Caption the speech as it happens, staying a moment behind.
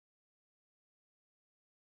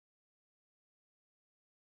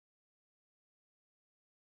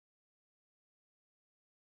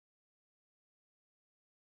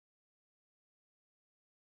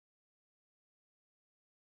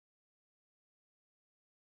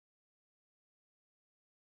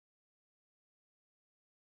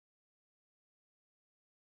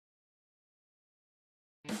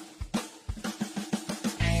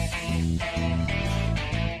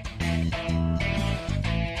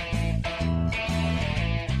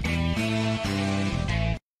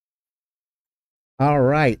All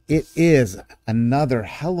right, it is another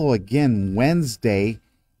Hello Again Wednesday,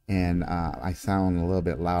 and I sound a little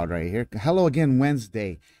bit loud right here. Hello Again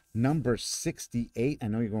Wednesday, number 68. I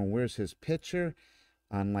know you're going, where's his picture?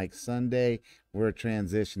 Unlike Sunday, we're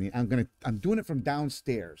transitioning. I'm doing it from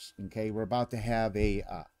downstairs. Okay, we're about to have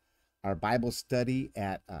our Bible study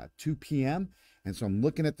at 2 p.m. And so I'm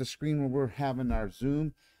looking at the screen where we're having our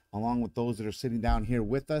Zoom, along with those that are sitting down here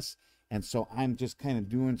with us. And so I'm just kind of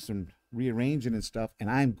doing some rearranging and stuff,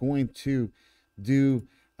 and I'm going to do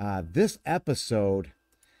this episode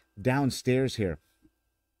downstairs here.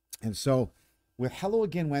 And so with Hello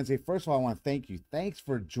Again Wednesday, first of all, I want to thank you. Thanks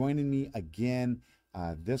for joining me again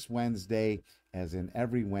this Wednesday, as in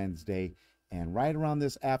every Wednesday. And right around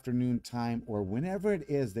this afternoon time, or whenever it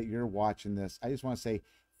is that you're watching this, I just want to say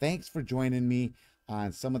thanks for joining me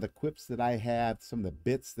on some of the quips that I have, some of the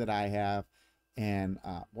bits that I have. And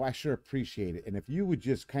well, I sure appreciate it. And if you would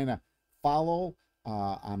just kind of follow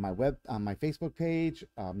on my Facebook page,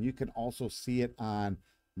 you can also see it on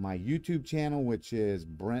my YouTube channel, which is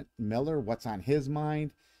Brent Miller, What's on His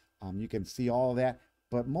Mind. You can see all of that.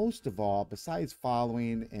 But most of all, besides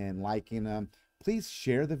following and liking them, please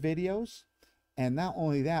share the videos. And not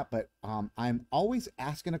only that, but I'm always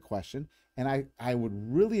asking a question, and I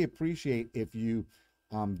would really appreciate if you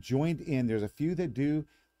joined in. There's a few that do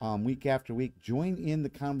week after week. Join in the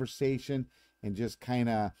conversation and just kind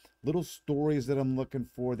of little stories that I'm looking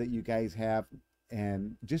for that you guys have,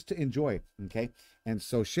 and just to enjoy. Okay, and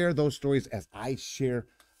so share those stories as I share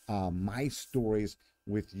my stories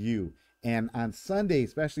with you. And on Sunday,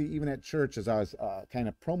 especially even at church, as I was kind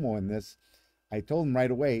of promoting this, I told them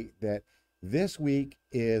right away that this week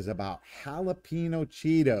is about jalapeno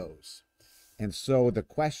Cheetos. And so the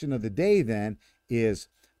question of the day then is,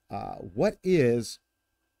 what is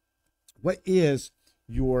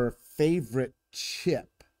your favorite chip?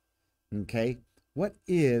 Okay, what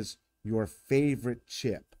is your favorite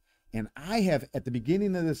chip? And I have, at the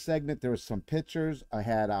beginning of this segment, there was some pictures. I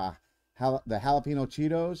had the jalapeno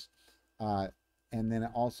Cheetos, and then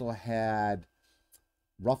it also had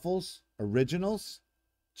Ruffles Originals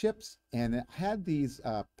chips, and it had these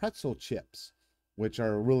pretzel chips, which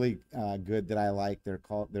are really good that I like.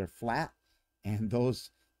 They're flat, and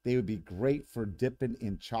they would be great for dipping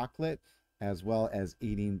in chocolate as well as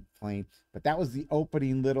eating plain. But that was the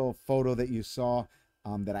opening little photo that you saw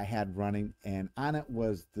that I had running, and on it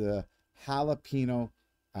was the jalapeno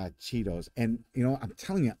Cheetos. And you know, I'm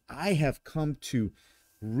telling you, I have come to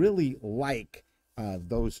really like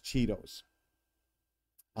those Cheetos.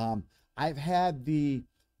 I've had the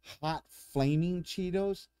hot flaming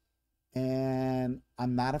Cheetos, and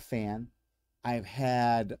I'm not a fan. I've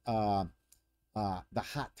had the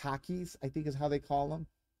hot Takis, I think is how they call them.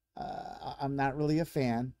 I'm not really a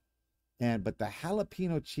fan. But the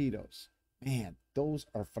jalapeno Cheetos, man, those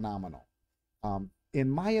are phenomenal. In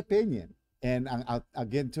my opinion, and I'll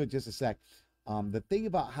get into it just a sec. The thing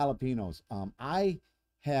about jalapenos, I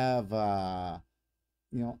have I'm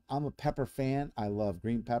a pepper fan. I love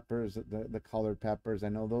green peppers, the colored peppers. I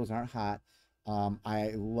know those aren't hot.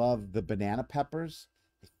 I love the banana peppers.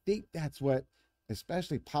 I think that's what,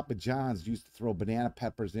 especially Papa John's used to throw banana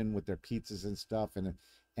peppers in with their pizzas and stuff.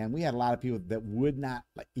 And we had a lot of people that would not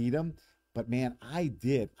eat them, but man, I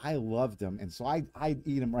did. I loved them, and so I'd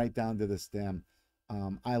eat them right down to the stem.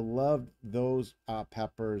 I loved those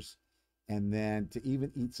peppers, and then to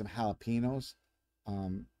even eat some jalapenos.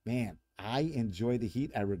 Man, I enjoy the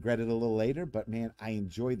heat. I regret it a little later, but man, I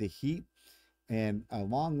enjoy the heat. And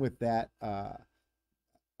along with that,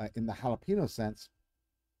 in the jalapeno sense,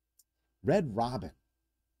 Red Robin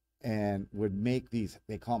and would make these,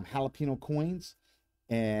 they call them jalapeno coins.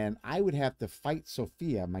 And I would have to fight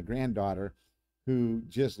Sophia, my granddaughter, who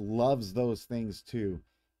just loves those things too.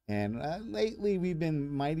 And lately, we've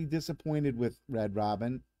been mighty disappointed with Red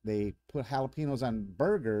Robin. They put jalapenos on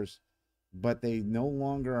burgers, but they no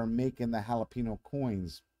longer are making the jalapeno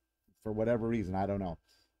coins for whatever reason. I don't know.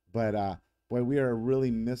 But boy, we are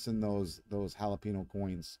really missing those jalapeno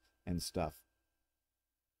coins and stuff.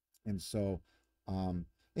 And so,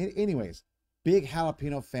 anyways, big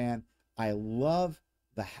jalapeno fan. I love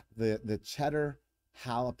the cheddar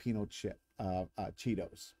jalapeno chip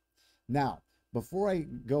Cheetos. Now, before I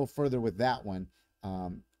go further with that one,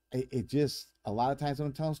 it just, a lot of times when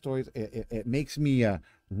I'm telling stories, it makes me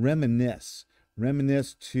reminisce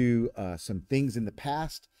to some things in the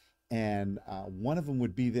past. And one of them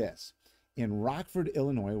would be this. In Rockford,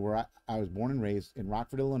 Illinois, where I was born and raised in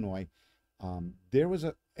Rockford, Illinois, there was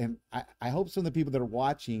and I hope some of the people that are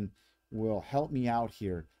watching will help me out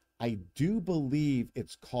here. I do believe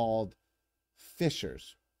it's called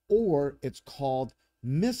Fisher's, or it's called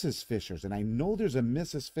Mrs. Fisher's, and I know there's a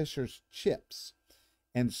Mrs. Fisher's chips.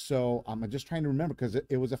 And so I'm just trying to remember because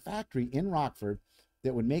it was a factory in Rockford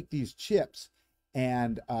that would make these chips.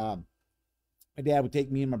 And my dad would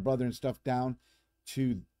take me and my brother and stuff down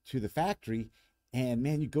to the factory. And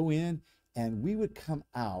man, you go in and we would come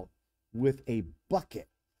out with a bucket.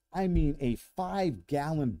 I mean, a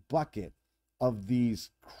 5-gallon bucket of these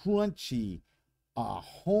crunchy,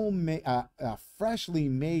 homemade, freshly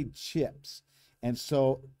made chips. And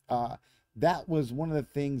so that was one of the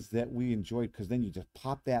things that we enjoyed because then you just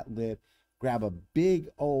pop that lid, grab a big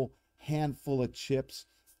old handful of chips,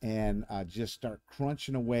 and just start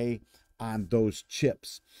crunching away on those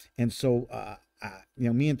chips. And so,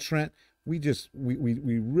 me and Trent, we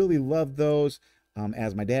really loved those.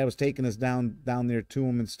 As my dad was taking us down there to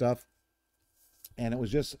them and stuff, and it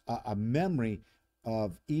was just a memory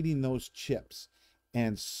of eating those chips.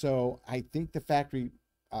 And so I think the factory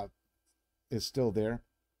is still there,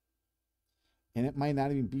 and it might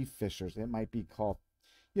not even be Fisher's. It might be called.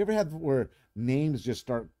 You ever had where names just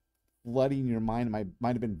start flooding your mind? It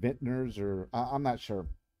might have been Vintners, or I'm not sure.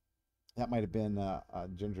 That might have been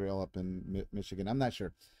ginger ale up in Michigan. I'm not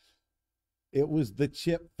sure. It was the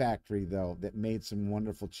chip factory, though, that made some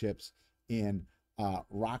wonderful chips in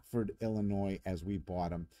Rockford, Illinois, as we bought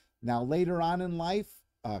them. Now, later on in life,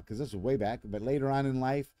 because this was way back, but later on in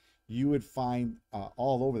life, you would find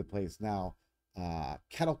all over the place now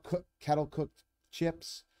kettle cooked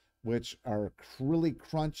chips, which are really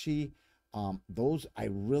crunchy. Those, I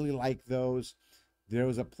really like those. There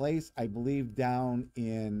was a place, I believe, down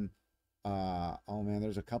in, oh man,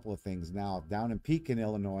 there's a couple of things now. Down in Pekin,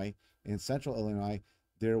 Illinois, in central Illinois,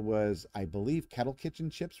 there was, I believe, Kettle Kitchen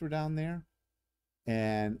chips were down there.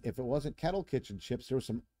 And if it wasn't Kettle Kitchen chips, there was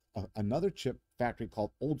some another chip factory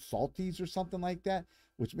called Old Salties or something like that,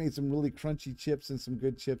 which made some really crunchy chips and some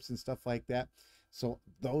good chips and stuff like that. So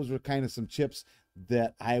those were kind of some chips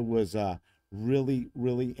that I was really,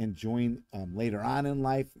 really enjoying later on in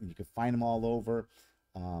life. You could find them all over.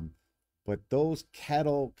 But those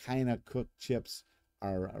kettle kind of cooked chips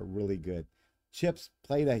are really good. Chips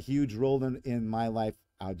played a huge role in my life.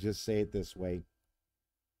 I'll just say it this way.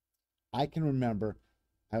 I can remember,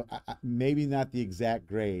 maybe not the exact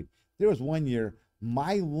grade. There was one year,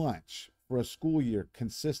 my lunch for a school year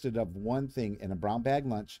consisted of one thing in a brown bag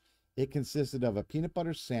lunch. It consisted of a peanut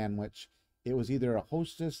butter sandwich. It was either a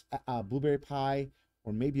Hostess blueberry pie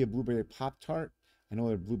or maybe a blueberry Pop-Tart. I know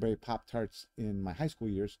there were blueberry Pop-Tarts in my high school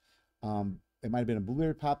years. It might have been a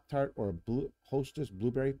blueberry Pop-Tart or a Hostess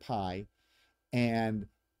blueberry pie, and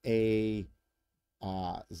a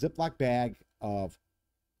Ziploc bag of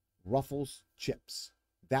Ruffles chips.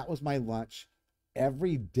 That was my lunch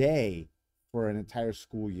every day for an entire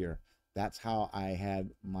school year. That's how I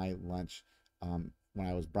had my lunch when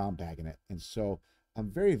I was brown bagging it. And so I'm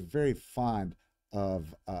very, very fond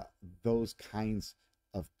of those kinds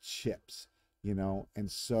of chips, And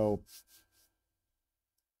so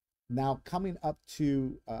now coming up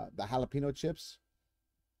to the jalapeno chips,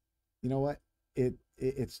 you know what?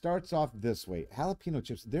 It starts off this way. Jalapeno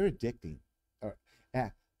chips, they're addicting. Or,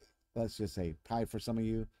 let's just say, probably for some of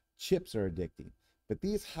you, chips are addicting. But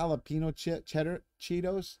these jalapeno cheddar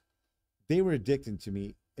Cheetos, they were addicting to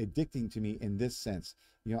me in this sense.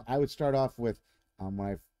 I would start off with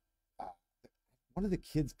when one of the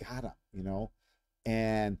kids got them,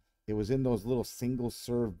 and it was in those little single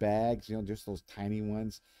serve bags, just those tiny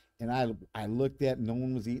ones. And I looked at it, no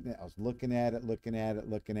one was eating it. I was looking at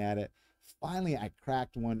it. Finally, I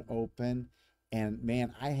cracked one open, and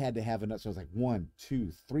man, I had to have enough. So it was like 1,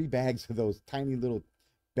 2, 3 bags of those tiny little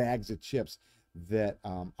bags of chips that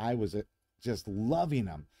I was just loving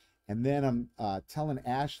them. And then I'm telling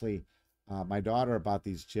Ashley, my daughter, about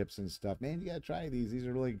these chips and stuff. Man, you got to try these. These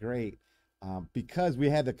are really great. Because we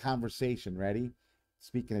had the conversation, ready?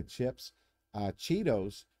 Speaking of chips,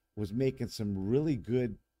 Cheetos was making some really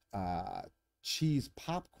good cheese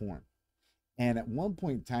popcorn. And at one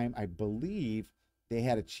point in time, I believe they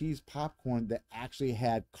had a cheese popcorn that actually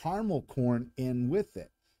had caramel corn in with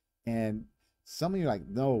it. And some of you are like,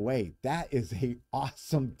 no way, that is a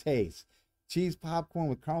awesome taste. Cheese popcorn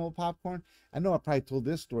with caramel popcorn. I know I probably told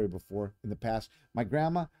this story before in the past. My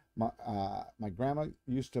grandma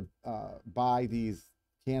used to buy these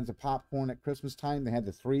cans of popcorn at Christmas time. They had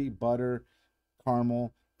the 3 butter,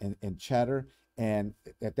 caramel, and cheddar. And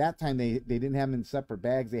at that time, they didn't have them in separate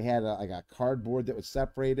bags. They had like a cardboard that was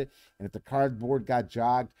separated. And if the cardboard got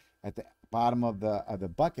jogged at the bottom of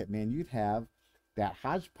the bucket, man, you'd have that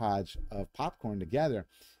hodgepodge of popcorn together.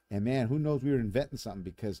 And man, who knows, we were inventing something,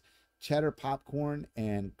 because cheddar popcorn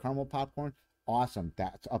and caramel popcorn, awesome.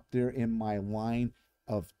 That's up there in my line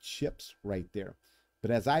of chips right there.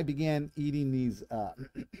 But as I began eating these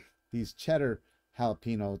these cheddar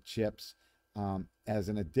jalapeno chips as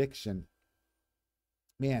an addiction,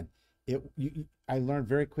 man, I learned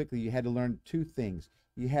very quickly you had to learn two things.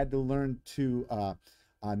 You had to learn to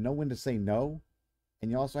know when to say no, and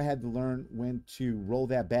you also had to learn when to roll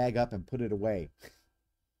that bag up and put it away.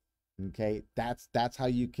 Okay, that's how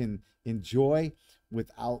you can enjoy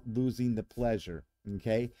without losing the pleasure.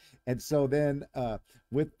 Okay, and so then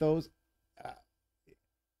with those, uh,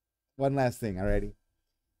 one last thing. Alrighty,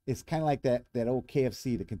 it's kind of like that old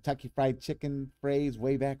KFC, the Kentucky Fried Chicken phrase,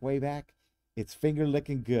 way back. It's finger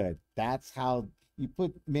licking good. That's how you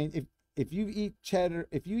put, man. If you eat cheddar,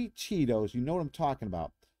 if you eat Cheetos, you know what I'm talking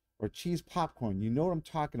about, or cheese popcorn, you know what I'm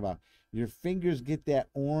talking about. Your fingers get that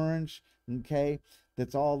orange, okay,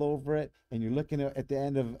 that's all over it, and you're looking at the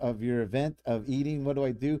end of your event of eating. What do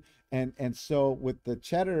I do? And so with the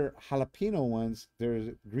cheddar jalapeno ones,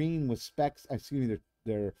 there's green with specks. Excuse me,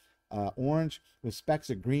 they're orange with specks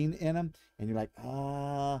of green in them, and you're like,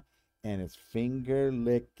 ah, and it's finger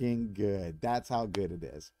licking good. That's how good it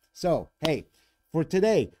is. So, hey, for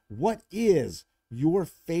today, what is your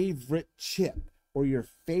favorite chip or your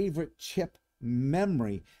favorite chip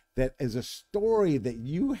memory that is a story that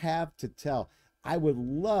you have to tell? I would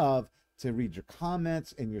love to read your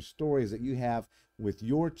comments and your stories that you have with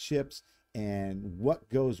your chips and what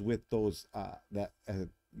goes with those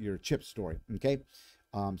your chip story. Okay,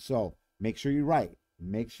 so make sure you write.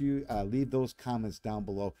 Make sure you leave those comments down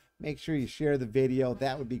below. Make sure you share the video.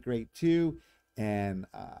 That would be great too. And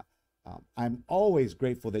I'm always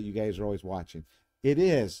grateful that you guys are always watching. It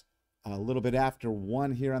is a little bit after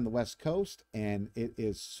 1 here on the West Coast, and it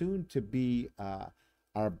is soon to be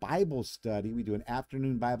our Bible study. We do an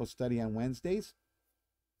afternoon Bible study on Wednesdays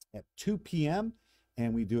at 2 p.m.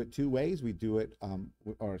 and we do it two ways. We do it,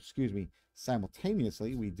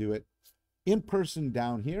 simultaneously. We do it in person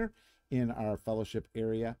down here in our fellowship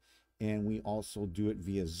area, and we also do it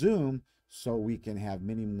via Zoom, so we can have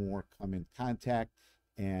many more come in contact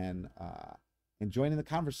and join in the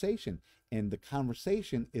conversation. And the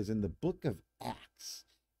conversation is in the book of Acts,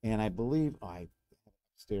 and I believe I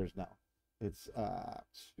upstairs now. It's I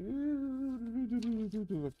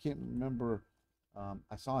can't remember.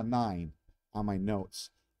 I saw a 9 on my notes,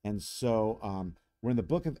 and so we're in the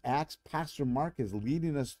book of Acts. Pastor Mark is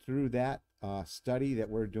leading us through that study that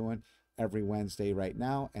we're doing every Wednesday right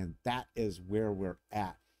now, and that is where we're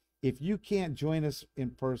at. If you can't join us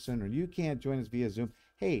in person or you can't join us via Zoom,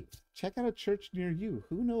 hey, check out a church near you.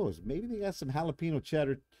 Who knows? Maybe they got some jalapeno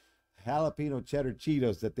cheddar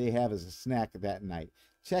Cheetos that they have as a snack that night.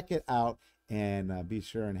 Check it out and be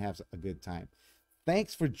sure and have a good time.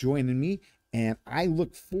 Thanks for joining me, and I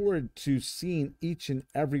look forward to seeing each and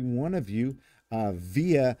every one of you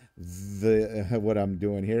via what I'm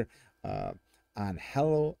doing here on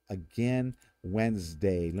Hello Again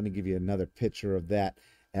Wednesday. Let me give you another picture of that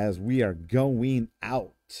as we are going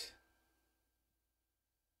out.